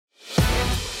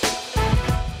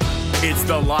It's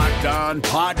the Locked On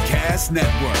Podcast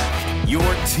Network, your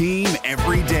team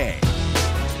every day.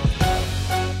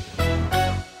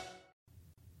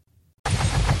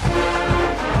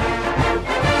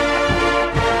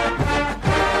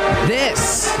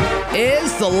 This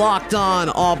is the Locked On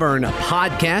Auburn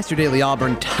podcast, your daily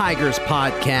Auburn Tigers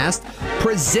podcast,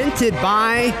 presented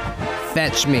by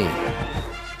Fetch Me.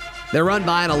 They're run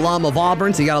by an alum of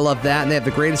Auburn, so you gotta love that. And they have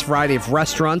the greatest variety of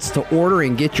restaurants to order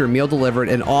and get your meal delivered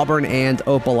in Auburn and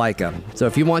Opelika. So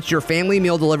if you want your family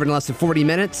meal delivered in less than 40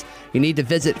 minutes, you need to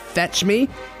visit Fetch Me.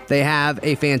 They have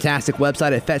a fantastic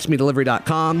website at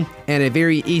fetchmedelivery.com and a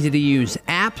very easy-to-use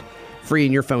app, free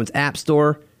in your phone's app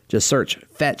store. Just search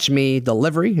Fetch Me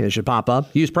Delivery, and it should pop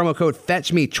up. Use promo code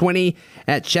FetchMe20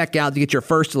 at checkout to get your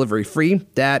first delivery free.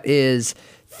 That is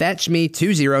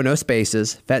FetchMe20, no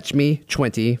spaces,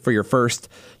 FetchMe20 for your first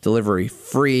delivery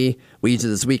free. We used it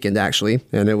this weekend, actually,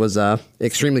 and it was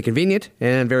extremely convenient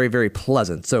and very, very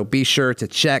pleasant. So be sure to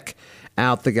check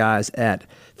out the guys at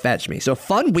Fetch Me. So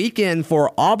fun weekend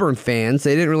for Auburn fans.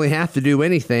 They didn't really have to do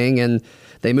anything, and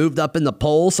they moved up in the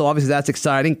polls, so obviously that's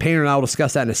exciting. Painter and I will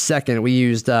discuss that in a second.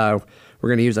 We're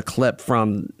going to use a clip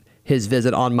from his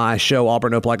visit on my show,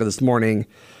 Auburn Opelika, this morning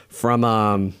from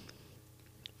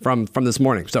this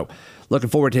morning. So looking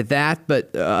forward to that.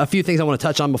 But a few things I want to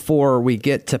touch on before we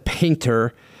get to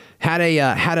Painter. Had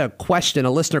a question,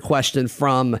 a listener question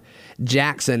from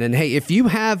Jackson. And hey, if you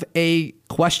have a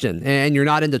question and you're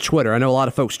not into Twitter, I know a lot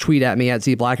of folks tweet at me at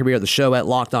Z Blackerby or the show at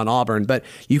Locked On Auburn, but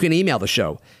you can email the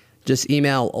show. Just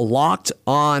email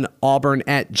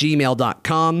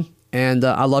lockedonauburn@gmail.com. And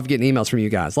I love getting emails from you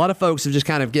guys. A lot of folks have just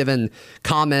kind of given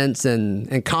comments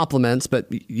and compliments, but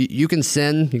you can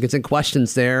send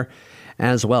questions there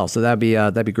as well. So that'd be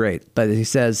great. But he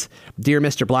says, "Dear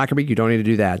Mr. Blackerby, you don't need to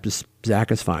do that. Just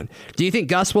Zach is fine. Do you think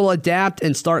Gus will adapt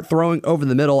and start throwing over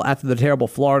the middle after the terrible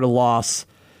Florida loss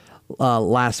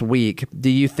last week? Do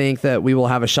you think that we will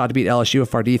have a shot to beat LSU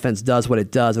if our defense does what it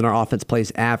does and our offense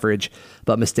plays average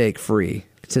but mistake-free?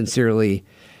 Sincerely,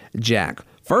 Jack."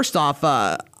 First off,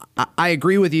 I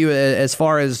agree with you as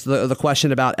far as the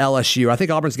question about LSU. I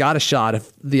think Auburn's got a shot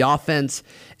if the offense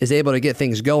is able to get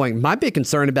things going. My big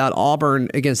concern about Auburn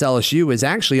against LSU is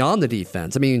actually on the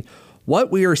defense. I mean,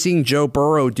 what we are seeing Joe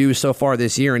Burrow do so far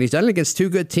this year, and he's done it against two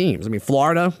good teams. I mean,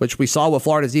 Florida, which we saw what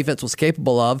Florida's defense was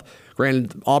capable of.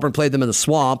 Granted, Auburn played them in the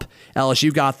swamp.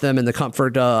 LSU got them in the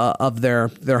comfort of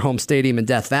their home stadium in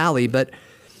Death Valley. But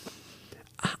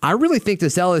I really think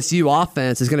this LSU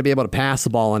offense is going to be able to pass the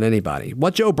ball on anybody.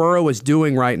 What Joe Burrow is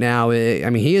doing right now, I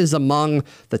mean, he is among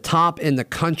the top in the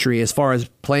country as far as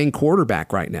playing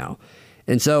quarterback right now.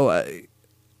 And so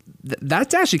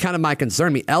that's actually kind of my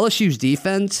concern. I mean, LSU's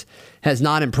defense has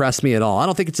not impressed me at all. I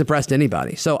don't think it's impressed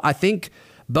anybody. So I think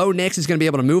Bo Nix is going to be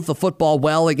able to move the football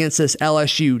well against this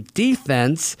LSU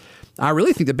defense. I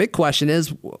really think the big question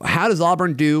is, how does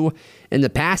Auburn do in the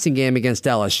passing game against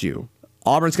LSU?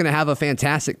 Auburn's going to have a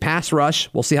fantastic pass rush.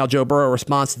 We'll see how Joe Burrow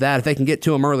responds to that. If they can get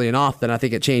to him early and often, I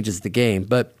think it changes the game.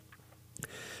 But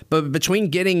between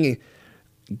getting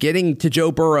to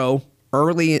Joe Burrow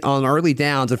early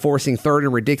downs and forcing third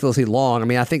and ridiculously long, I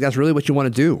mean, I think that's really what you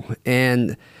want to do.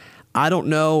 And I don't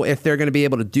know if they're going to be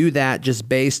able to do that just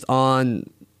based on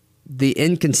the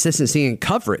inconsistency in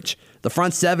coverage. The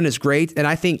front seven is great, and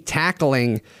I think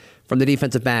tackling from the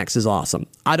defensive backs is awesome.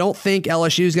 I don't think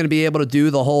LSU is going to be able to do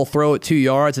the whole throw it 2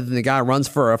 yards and then the guy runs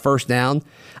for a first down.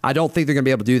 I don't think they're going to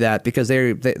be able to do that because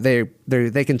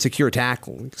they can secure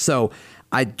tackling. So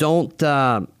I don't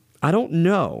know.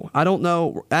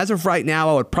 As of right now,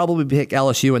 I would probably pick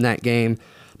LSU in that game.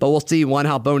 But we'll see,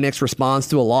 how Bo Nix responds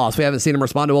to a loss. We haven't seen him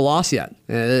respond to a loss yet.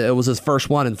 It was his first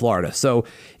one in Florida. So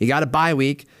you got a bye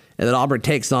week, and then Auburn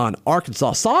takes on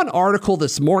Arkansas. Saw an article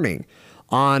this morning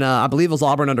on, I believe it was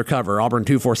Auburn Undercover, Auburn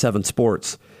 247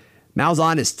 Sports.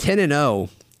 Malzahn is 10-0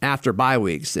 after bye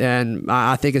weeks, and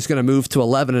I think it's going to move to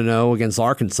 11-0 against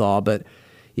Arkansas. But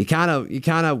you kind of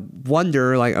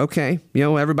wonder, like, okay,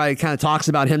 everybody kind of talks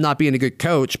about him not being a good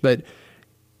coach, but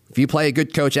if you play a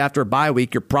good coach after a bye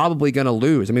week, you're probably going to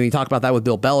lose. I mean, you talk about that with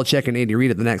Bill Belichick and Andy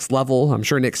Reid at the next level. I'm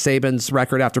sure Nick Saban's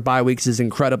record after bye weeks is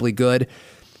incredibly good.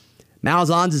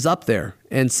 Malzahn's is up there,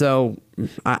 and so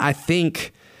I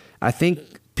think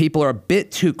people are a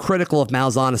bit too critical of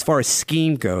Malzahn as far as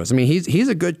scheme goes. I mean, he's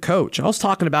a good coach. I was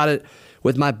talking about it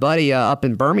with my buddy up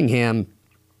in Birmingham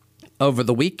over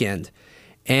the weekend.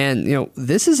 And,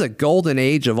 this is a golden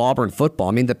age of Auburn football.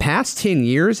 I mean, the past 10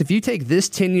 years, if you take this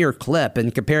 10-year clip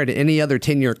and compare it to any other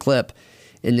 10-year clip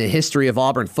in the history of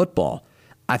Auburn football,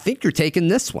 I think you're taking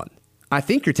this one.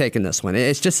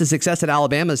 It's just the success that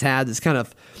Alabama's had that's kind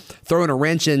of throwing a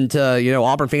wrench into,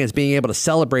 Auburn fans being able to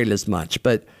celebrate it as much.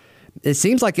 But it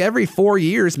seems like every 4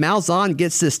 years, Malzahn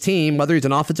gets this team, whether he's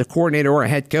an offensive coordinator or a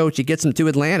head coach, he gets them to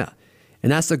Atlanta.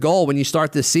 And that's the goal when you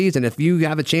start this season. If you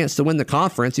have a chance to win the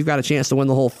conference, you've got a chance to win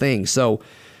the whole thing. So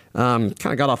kind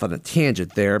of got off on a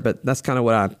tangent there, but that's kind of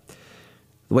the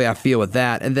way I feel with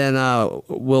that. And then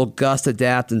will Gus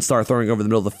adapt and start throwing over the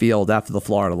middle of the field after the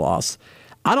Florida loss?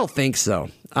 I don't think so.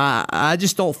 I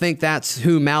just don't think that's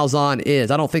who Malzahn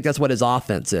is. I don't think that's what his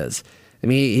offense is. I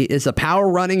mean, it's a power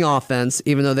running offense,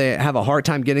 even though they have a hard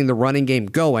time getting the running game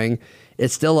going.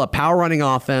 It's still a power running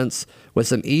offense with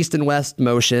some east and west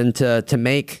motion to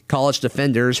make college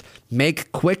defenders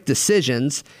make quick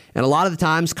decisions. And a lot of the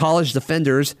times, college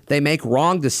defenders, they make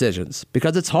wrong decisions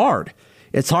because it's hard.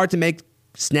 It's hard to make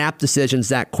snap decisions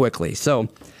that quickly. So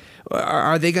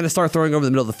are they going to start throwing over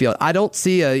the middle of the field? I don't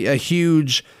see a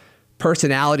huge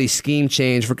personality scheme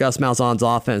change for Gus Malzahn's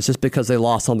offense just because they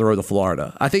lost on the road to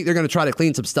Florida. I think they're going to try to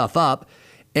clean some stuff up.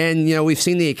 And, we've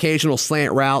seen the occasional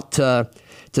slant route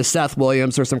to Seth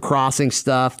Williams or some crossing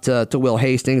stuff to Will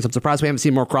Hastings. I'm surprised we haven't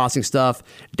seen more crossing stuff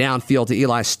downfield to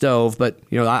Eli Stove. But,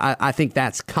 I think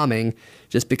that's coming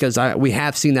just because we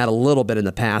have seen that a little bit in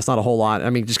the past. Not a whole lot. I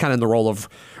mean, just kind of in the role of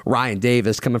Ryan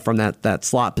Davis coming from that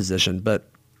slot position. But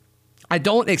I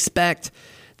don't expect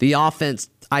the offense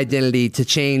identity to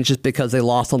change just because they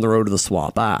lost on the road to the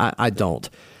Swamp. I don't.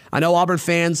 I know Auburn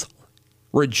fans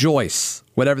rejoice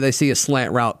whenever they see a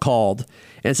slant route called.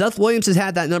 And Seth Williams has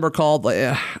had that number called.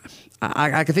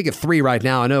 I can think of 3 right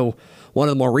now. I know one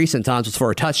of the more recent times was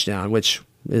for a touchdown, which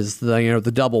is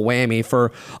the double whammy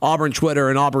for Auburn Twitter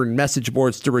and Auburn message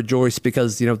boards to rejoice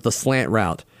because, the slant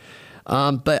route.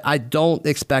 But I don't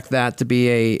expect that to be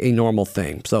a normal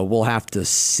thing. So we'll have to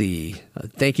see.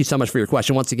 Thank you so much for your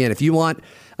question. Once again, if you want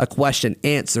a question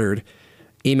answered,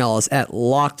 email us at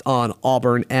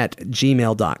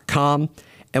lockedonauburn@gmail.com.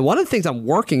 And one of the things I'm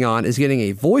working on is getting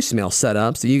a voicemail set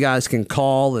up so you guys can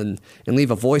call and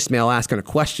leave a voicemail asking a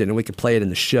question and we can play it in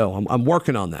the show. I'm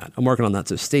working on that.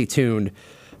 So stay tuned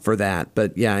for that.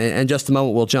 But yeah, in just a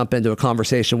moment, we'll jump into a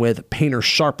conversation with Painter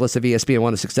Sharpless of ESPN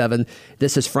 1067.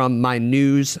 This is from my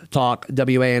News Talk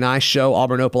WANI show,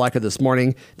 Auburn Opelika This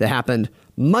Morning, that happened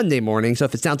Monday morning. So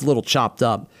if it sounds a little chopped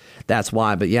up, that's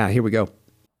why. But yeah, here we go.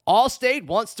 Allstate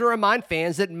wants to remind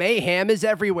fans that mayhem is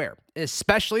everywhere,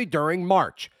 especially during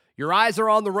March. Your eyes are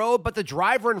on the road, but the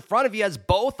driver in front of you has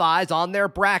both eyes on their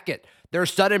bracket. Their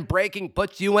sudden braking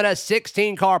puts you in a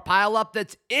 16-car pileup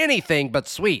that's anything but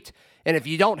sweet. And if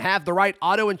you don't have the right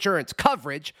auto insurance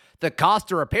coverage, the cost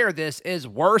to repair this is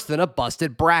worse than a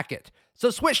busted bracket.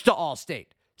 So switch to Allstate,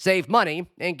 save money,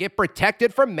 and get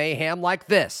protected from mayhem like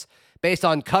this. Based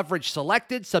on coverage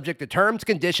selected, subject to terms,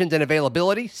 conditions, and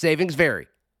availability, savings vary.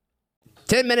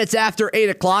 10 minutes after 8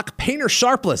 o'clock, Painter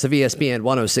Sharpless of ESPN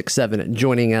 1067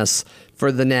 joining us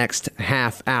for the next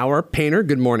half hour. Painter,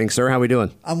 good morning, sir. How are we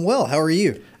doing? I'm well. How are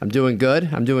you? I'm doing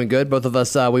good. Both of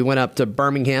us, we went up to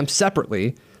Birmingham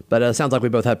separately, but it sounds like we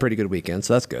both had a pretty good weekend,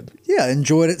 so that's good. Yeah,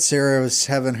 enjoyed it. Sarah was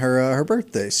having her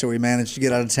birthday, so we managed to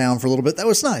get out of town for a little bit. That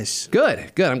was nice.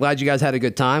 Good. I'm glad you guys had a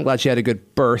good time. Glad she had a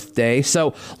good birthday.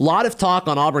 So a lot of talk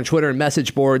on Auburn Twitter and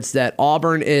message boards that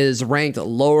Auburn is ranked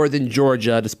lower than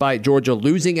Georgia, despite Georgia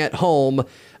losing at home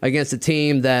against a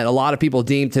team that a lot of people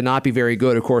deem to not be very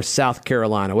good, of course, South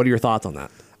Carolina. What are your thoughts on that?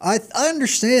 I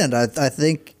understand. I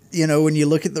think, when you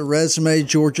look at the resume,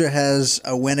 Georgia has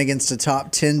a win against a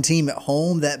top 10 team at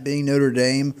home, that being Notre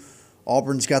Dame.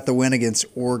 Auburn's got the win against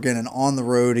Oregon and on the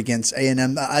road against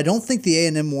A&M. I don't think the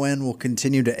A&M win will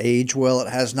continue to age well. It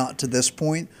has not to this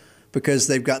point because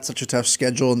they've got such a tough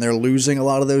schedule and they're losing a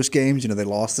lot of those games. They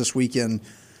lost this weekend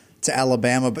to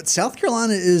Alabama. But South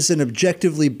Carolina is an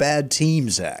objectively bad team,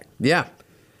 Zach. Yeah.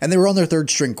 And they were on their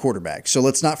third-string quarterback, so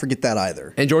let's not forget that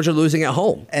either. And Georgia losing at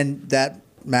home. And that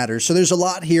matters. So there's a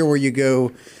lot here where you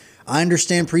go, I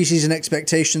understand preseason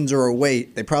expectations are a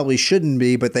weight. They probably shouldn't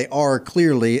be, but they are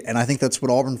clearly, and I think that's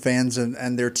what Auburn fans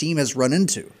and their team has run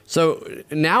into. So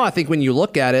now I think when you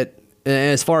look at it,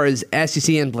 as far as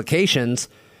SEC implications,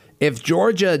 if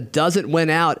Georgia doesn't win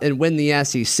out and win the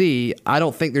SEC, I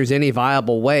don't think there's any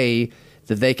viable way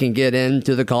that they can get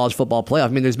into the college football playoff. I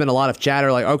mean, there's been a lot of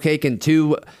chatter like, okay, can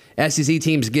 2 SEC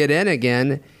teams get in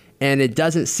again? And it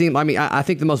doesn't seem, I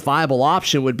think the most viable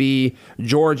option would be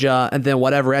Georgia and then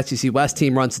whatever SEC West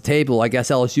team runs the table. I guess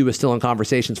LSU is still in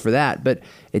conversations for that, but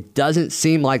it doesn't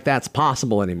seem like that's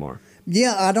possible anymore.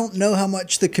 Yeah, I don't know how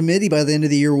much the committee by the end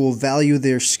of the year will value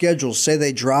their schedule. Say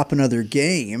they drop another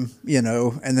game,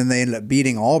 and then they end up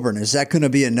beating Auburn. Is that going to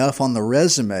be enough on the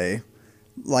resume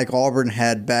like Auburn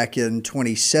had back in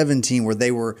 2017 where they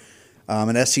were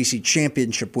an SEC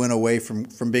championship win away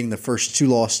from being the first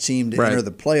 2-loss team to enter the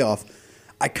playoff?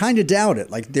 I kind of doubt it.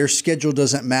 Like, their schedule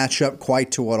doesn't match up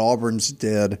quite to what Auburn's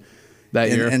did that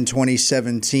year in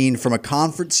 2017 from a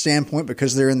conference standpoint,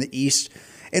 because they're in the East.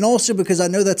 And also because I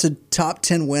know that's a top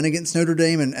 10 win against Notre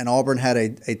Dame, and Auburn had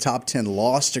a top 10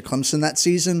 loss to Clemson that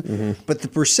season. Mm-hmm. But the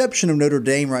perception of Notre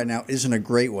Dame right now isn't a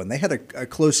great one. They had a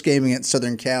close game against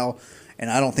Southern Cal, and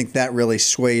I don't think that really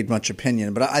swayed much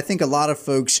opinion. But I think a lot of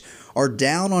folks are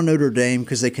down on Notre Dame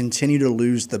because they continue to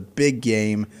lose the big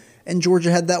game, and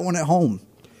Georgia had that one at home.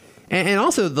 And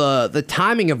also the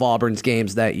timing of Auburn's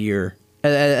games that year,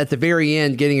 at the very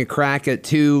end, getting a crack at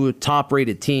two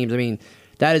top-rated teams. I mean,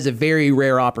 that is a very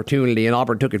rare opportunity, and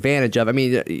Auburn took advantage of. I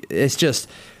mean, it's just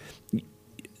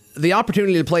the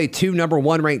opportunity to play two number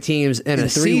one ranked teams in a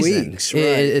 3 season weeks, right.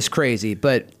 is crazy.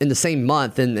 But in the same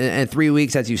month and 3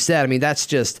 weeks, as you said, I mean, that's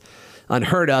just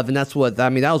unheard of. And that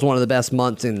was one of the best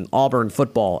months in Auburn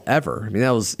football ever. I mean, it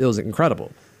was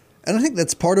incredible. And I think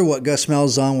that's part of what Gus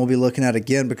Malzahn will be looking at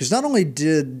again, because not only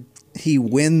did he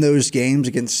win those games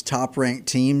against top ranked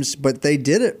teams, but they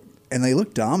did it and they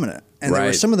looked dominant. And They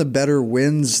were some of the better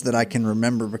wins that I can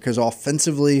remember, because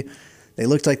offensively, they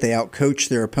looked like they outcoached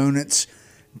their opponents.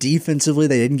 Defensively,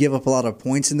 they didn't give up a lot of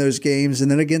points in those games. And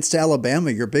then against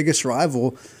Alabama, your biggest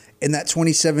rival, in that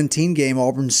 2017 game,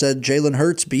 Auburn said, Jalen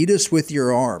Hurts, beat us with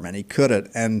your arm, and he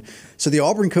couldn't. And so the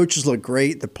Auburn coaches looked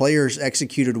great. The players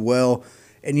executed well.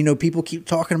 And, you know, people keep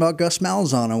talking about Gus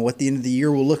Malzahn and what the end of the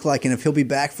year will look like, and if he'll be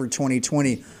back for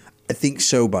 2020. I think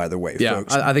so, by the way,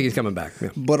 folks. I think he's coming back. Yeah.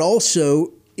 But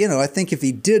also, you know, I think if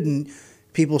he didn't,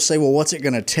 people say, well, what's it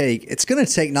going to take? It's going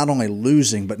to take not only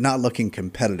losing, but not looking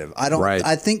competitive.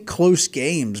 I think close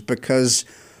games, because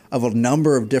of a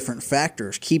number of different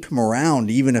factors, keep him around,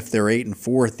 even if they're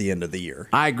 8-4 at the end of the year.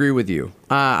 I agree with you.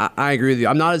 I agree with you.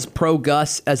 I'm not as pro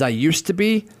Gus as I used to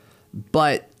be,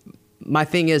 but my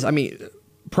thing is, I mean,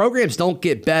 programs don't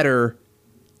get better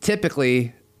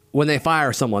typically when they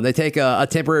fire someone. They take a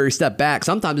temporary step back.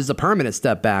 Sometimes it's a permanent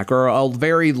step back or a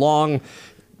very long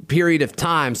period of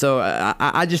time. So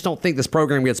I just don't think this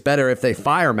program gets better if they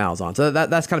fire Malzahn. So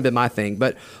that's kind of been my thing.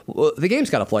 But the game's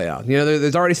got to play out. You know,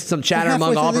 there's already some chatter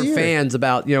among Auburn fans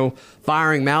about, you know,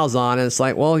 firing Malzahn, and it's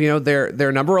like, well, you know,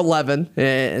 they're number 11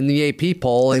 in the AP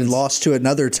poll. They've lost to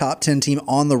another top 10 team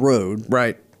on the road.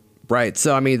 Right.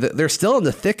 So I mean, they're still in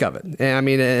the thick of it. And I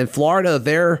mean, in Florida,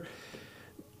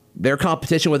 their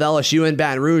competition with LSU and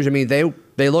Baton Rouge, I mean,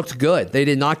 they looked good. They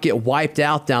did not get wiped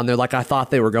out down there like I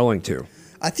thought they were going to.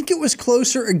 I think it was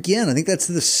closer again. I think that's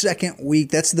the second week.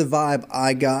 That's the vibe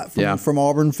I got from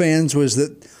Auburn fans, was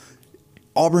that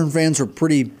Auburn fans were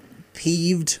pretty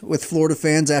peeved with Florida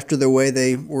fans after the way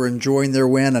they were enjoying their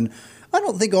win. And I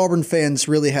don't think Auburn fans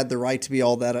really had the right to be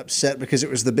all that upset, because it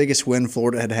was the biggest win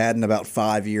Florida had had in about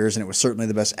 5 years, and it was certainly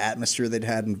the best atmosphere they'd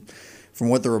had in, from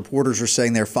what the reporters were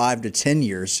saying, they're 5 to 10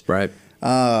 years. Right.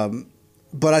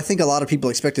 But I think a lot of people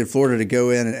expected Florida to go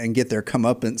in and get their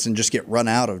comeuppance and just get run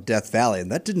out of Death Valley, and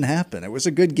that didn't happen. It was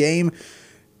a good game,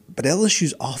 but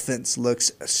LSU's offense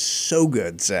looks so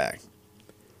good, Zach.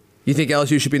 You think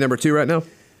LSU should be number 2 right now?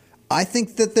 I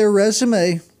think that their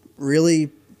resume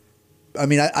really – I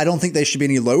mean, I don't think they should be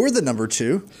any lower than number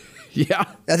 2. Yeah.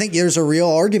 I think there's a real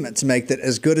argument to make that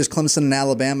as good as Clemson and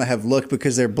Alabama have looked,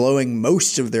 because they're blowing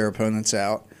most of their opponents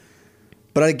out.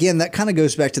 But again, that kind of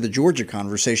goes back to the Georgia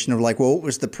conversation of like, well, what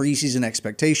was the preseason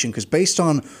expectation? Because based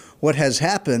on what has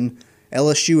happened,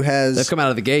 LSU has... They've come out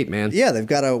of the gate, man. Yeah, they've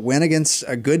got a win against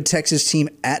a good Texas team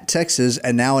at Texas,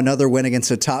 and now another win against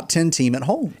a top 10 team at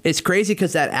home. It's crazy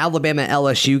because that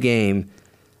Alabama-LSU game,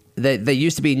 they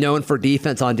used to be known for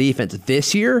defense on defense.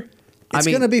 This year... It's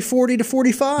going to be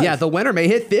 40-45. Yeah, the winner may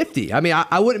hit 50. I mean,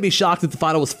 I wouldn't be shocked if the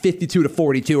final was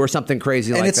 52-42 or something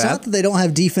crazy like that. And it's not that they don't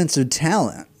have defensive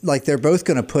talent. Like, they're both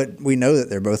going to we know that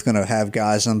they're both going to have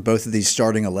guys on both of these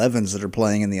starting 11s that are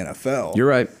playing in the NFL. You're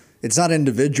right. It's not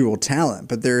individual talent,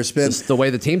 but there's been... It's the way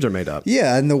the teams are made up.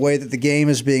 Yeah, and the way that the game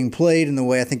is being played and the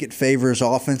way I think it favors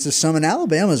offenses some. And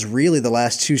Alabama's really, the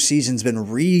last 2 seasons,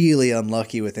 been really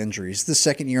unlucky with injuries. The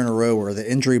second year in a row where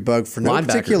the injury bug, for no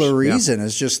particular reason,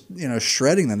 is just, you know,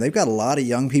 shredding them. They've got a lot of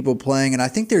young people playing, and I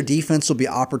think their defense will be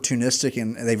opportunistic,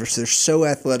 and they're so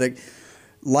athletic.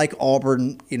 Like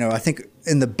Auburn, you know, I think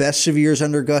in the best of years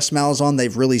under Gus Malzahn,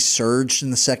 they've really surged in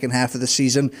the second half of the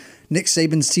season. Nick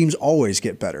Saban's teams always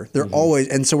get better. They're always,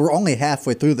 and so we're only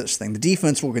halfway through this thing. The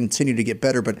defense will continue to get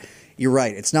better, but you're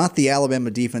right. It's not the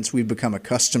Alabama defense we've become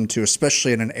accustomed to,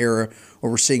 especially in an era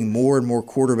where we're seeing more and more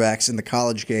quarterbacks in the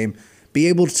college game be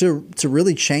able to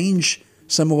really change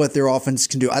some of what their offense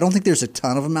can do. I don't think there's a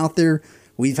ton of them out there.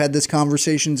 We've had this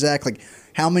conversation, Zach, like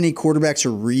how many quarterbacks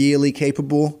are really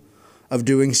capable of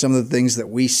doing some of the things that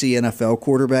we see NFL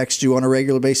quarterbacks do on a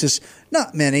regular basis?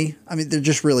 Not many. I mean, there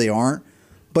just really aren't.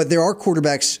 But there are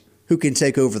quarterbacks who can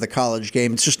take over the college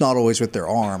game. It's just not always with their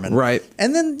arm. Right.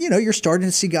 And then, you're starting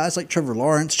to see guys like Trevor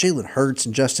Lawrence, Jalen Hurts,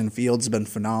 and Justin Fields have been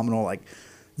phenomenal. Like,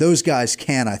 those guys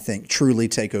can, I think, truly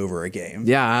take over a game.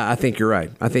 Yeah, I think you're right.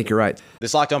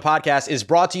 This Locked On podcast is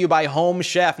brought to you by Home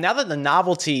Chef. Now that the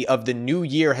novelty of the new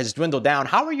year has dwindled down,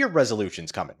 how are your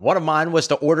resolutions coming? One of mine was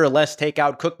to order less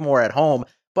takeout, cook more at home.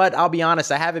 But I'll be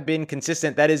honest, I haven't been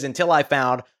consistent. That is until I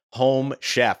found Home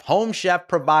Chef. Home Chef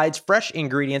provides fresh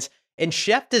ingredients and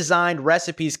chef-designed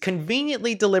recipes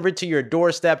conveniently delivered to your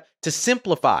doorstep to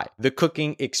simplify the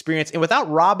cooking experience and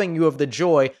without robbing you of the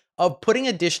joy of putting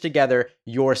a dish together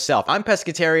yourself. I'm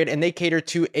pescatarian and they cater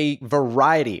to a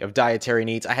variety of dietary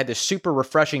needs. I had this super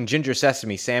refreshing ginger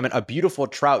sesame salmon, a beautiful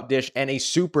trout dish, and a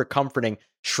super comforting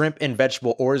shrimp and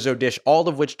vegetable orzo dish, all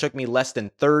of which took me less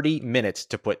than 30 minutes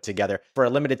to put together. For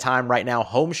a limited time right now,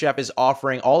 Home Chef is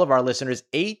offering all of our listeners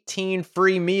 18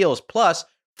 free meals plus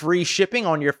free shipping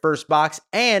on your first box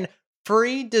and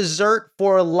free dessert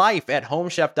for life at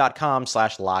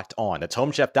homechef.com/lockedon. That's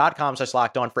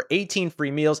homechef.com/lockedon for 18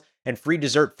 free meals and free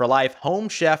dessert for life.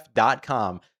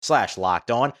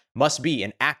 Homechef.com/lockedon. Must be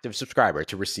an active subscriber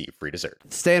to receive free dessert.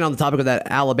 Staying on the topic of that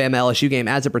Alabama LSU game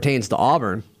as it pertains to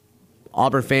Auburn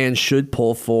fans should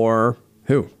pull for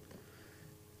who?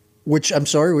 Which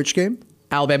game?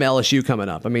 Alabama LSU coming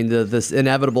up. I mean, this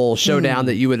inevitable showdown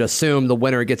that you would assume the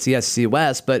winner gets the SEC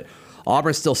West, but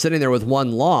Auburn's still sitting there with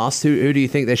one loss. Who do you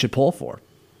think they should pull for?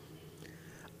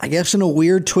 I guess in a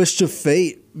weird twist of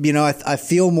fate, I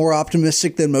feel more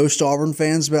optimistic than most Auburn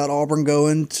fans about Auburn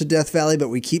going to Death Valley, but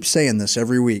we keep saying this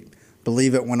every week.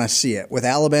 Believe it when I see it. With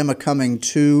Alabama coming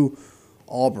to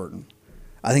Auburn,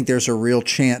 I think there's a real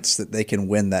chance that they can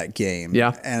win that game.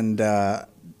 Yeah. And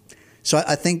so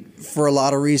I think for a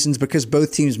lot of reasons, because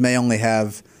both teams may only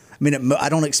have – I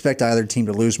don't expect either team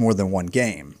to lose more than one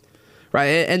game. Right,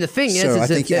 and the thing is, I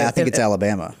think it's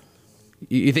Alabama.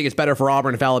 You think it's better for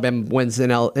Auburn if Alabama wins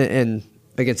in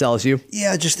against LSU?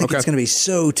 Yeah, I just think it's going to be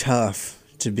so tough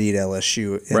to beat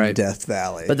LSU in Death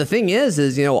Valley. But the thing is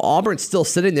Auburn's still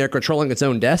sitting there controlling its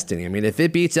own destiny. I mean, if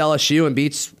it beats LSU and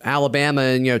beats Alabama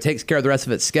and takes care of the rest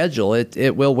of its schedule,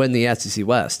 it will win the SEC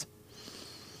West.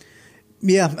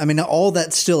 Yeah, all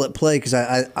that's still at play because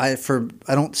I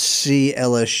don't see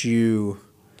LSU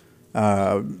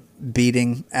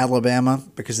beating Alabama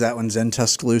because that one's in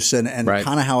Tuscaloosa, and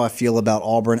kind of how I feel about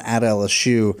Auburn at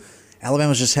LSU.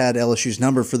 Alabama's just had LSU's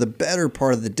number for the better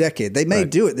part of the decade. They may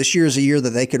do it. This year is a year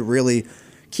that they could really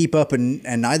keep up, and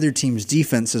neither team's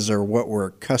defenses are what we're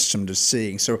accustomed to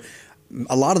seeing. So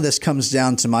a lot of this comes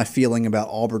down to my feeling about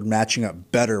Auburn matching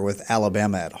up better with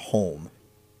Alabama at home.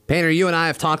 Painter, you and I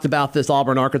have talked about this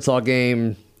Auburn-Arkansas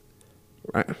game.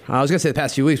 I was going to say the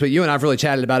past few weeks, but you and I have really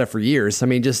chatted about it for years. I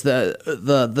mean, just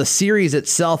the series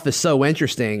itself is so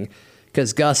interesting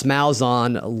because Gus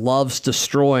Malzahn loves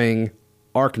destroying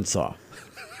Arkansas.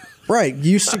 Right.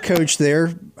 Used to coach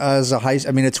there as a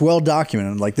it's well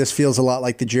documented. Like, this feels a lot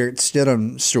like the Jarrett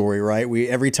Stidham story, right?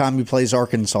 Every time he plays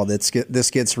Arkansas,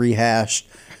 this gets rehashed.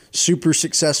 Super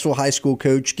successful high school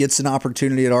coach, gets an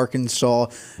opportunity at Arkansas,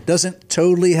 doesn't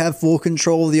totally have full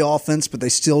control of the offense, but they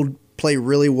still play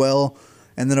really well.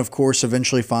 And then, of course,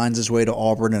 eventually finds his way to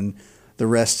Auburn, and the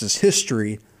rest is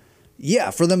history.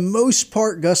 Yeah, for the most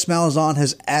part, Gus Malzahn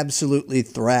has absolutely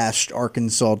thrashed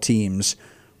Arkansas teams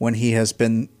when he has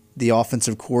been the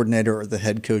offensive coordinator or the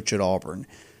head coach at Auburn.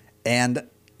 And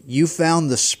you found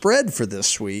the spread for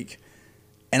this week.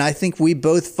 And I think we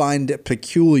both find it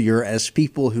peculiar as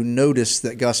people who notice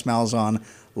that Gus Malzahn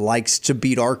likes to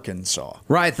beat Arkansas.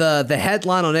 Right. The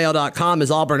headline on AL.com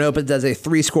is Auburn opens as a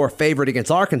 3-score favorite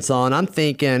against Arkansas. And I'm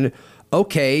thinking,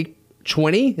 okay,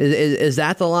 20? Is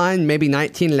that the line? Maybe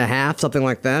 19.5, something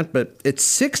like that. But it's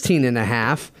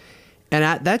 16.5.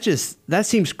 And that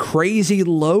seems crazy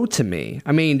low to me.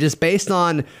 I mean, just based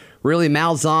on really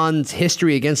Malzahn's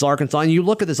history against Arkansas. And you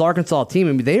look at this Arkansas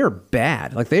team, they are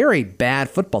bad. Like, they are a bad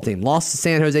football team. Lost to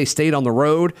San Jose State on the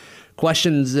road.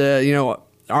 Questions, do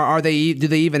they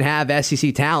even have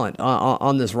SEC talent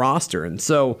on this roster? And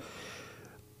so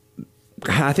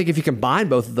I think if you combine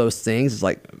both of those things, it's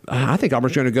like, I think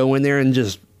Auburn's going to go in there and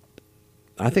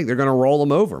I think they're going to roll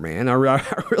them over, man. I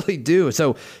really do.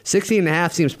 So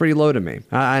 16.5 seems pretty low to me.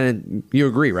 You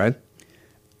agree, right?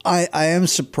 I am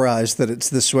surprised that it's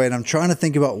this way, and I'm trying to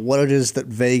think about what it is that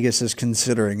Vegas is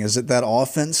considering. Is it that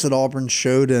offense that Auburn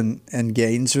showed in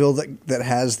Gainesville that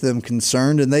has them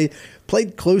concerned? And they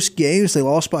played close games. They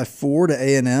lost by 4 to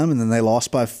A&M, and then they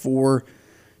lost by 4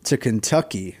 to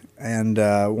Kentucky. And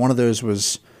one of those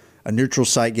was a neutral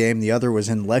site game. The other was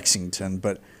in Lexington.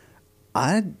 But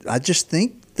I just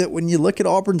think that when you look at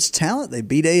Auburn's talent, they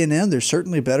beat A&M. They're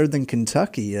certainly better than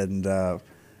Kentucky. And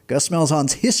Gus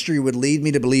Malzahn's history would lead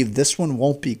me to believe this one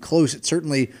won't be close. It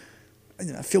certainly,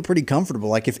 I feel pretty comfortable.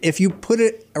 Like if you put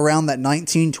it around that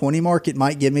 19-20 mark, it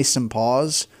might give me some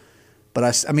pause.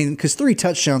 But I mean, because 3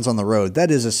 touchdowns on the road,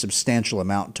 that is a substantial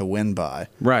amount to win by.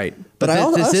 Right. But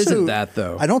this isn't that,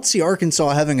 though. I don't see Arkansas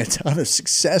having a ton of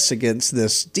success against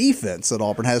this defense that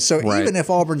Auburn has. So even if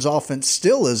Auburn's offense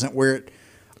still isn't where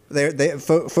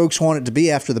folks want it to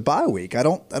be after the bye week, I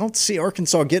don't see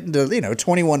Arkansas getting to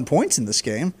 21 points in this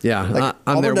game. Yeah, like, I'm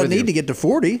Auburn there doesn't with you. need to get to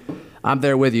 40. I'm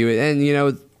there with you.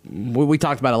 And, we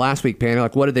talked about it last week, Painter.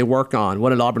 Like, what did they work on?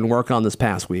 What did Auburn work on this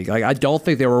past week? Like, I don't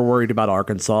think they were worried about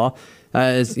Arkansas.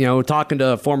 As talking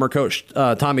to former coach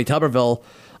Tommy Tuberville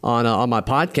on my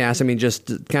podcast, I mean,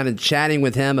 just kind of chatting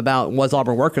with him about what's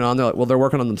Auburn working on. They're like, well, they're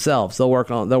working on themselves. They'll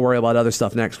worry about other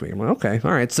stuff next week. I'm like, okay,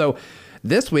 all right. So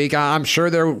this week, I'm sure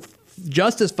they're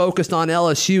just as focused on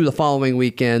LSU the following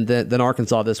weekend than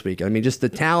Arkansas this week. I mean, just the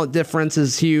talent difference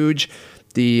is huge.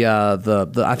 The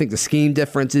I think the scheme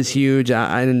difference is huge.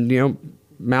 Malzahn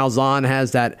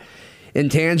has that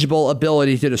intangible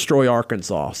ability to destroy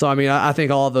Arkansas. So, I mean, I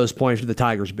think all of those points for the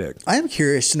Tigers big. I am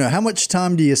curious to know, how much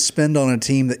time do you spend on a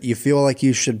team that you feel like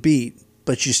you should beat,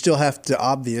 but you still have to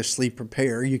obviously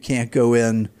prepare? You can't go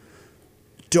in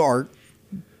dark,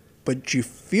 but you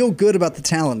feel good about the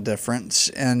talent difference.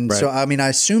 And right. So, I mean, I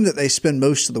assume that they spend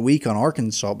most of the week on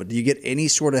Arkansas, but do you get any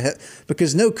sort of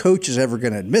because no coach is ever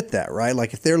going to admit that, right?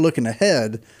 Like, if they're looking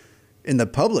ahead in the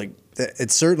public,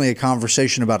 it's certainly a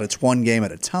conversation about it's one game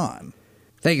at a time.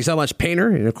 Thank you so much, Painter.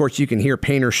 And, of course, you can hear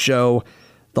Painter's show,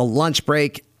 The Lunch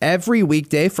Break, every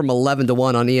weekday from 11 to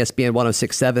 1 on ESPN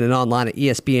 106.7 and online at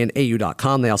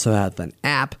ESPNAU.com. They also have an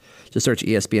app. Just search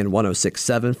ESPN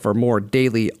 106.7 for more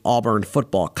daily Auburn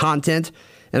football content.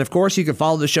 And, of course, you can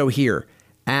follow the show here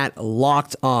at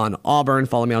Locked On Auburn.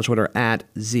 Follow me on Twitter at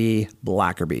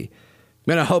ZBlackerby. I'm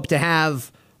going to hope to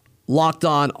have Locked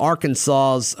On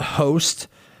Arkansas's host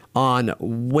on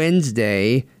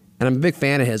Wednesday. And I'm a big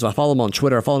fan of his. I follow him on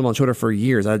Twitter. I followed him on Twitter for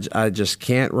years. I just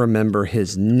can't remember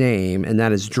his name, and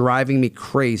that is driving me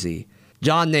crazy.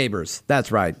 John Neighbors.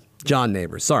 That's right. John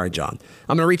Neighbors. Sorry, John.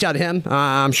 I'm going to reach out to him.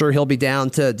 I'm sure he'll be down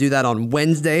to do that on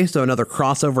Wednesday, so another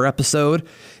crossover episode.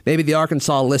 Maybe the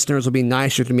Arkansas listeners will be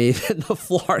nicer to me than the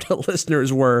Florida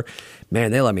listeners were. Man,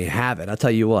 they let me have it. I'll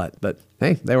tell you what. But,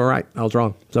 hey, they were right. I was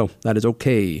wrong. So that is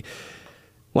okay.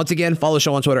 Once again, follow the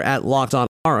show on Twitter at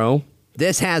LockedOnRO.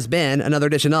 This has been another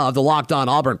edition of the Locked On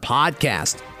Auburn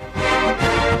podcast.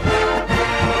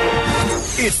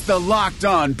 It's the Locked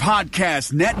On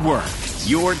Podcast Network,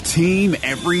 your team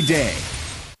every day.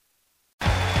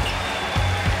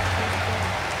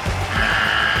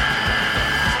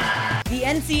 The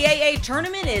NCAA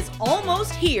tournament is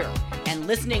almost here, and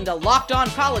listening to Locked On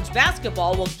College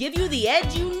Basketball will give you the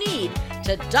edge you need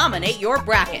to dominate your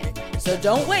bracket. So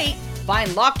don't wait.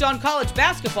 Find Locked On College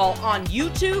Basketball on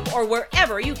YouTube or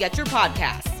wherever you get your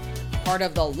podcasts. Part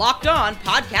of the Locked On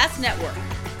Podcast Network.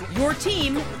 Your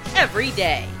team every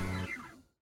day.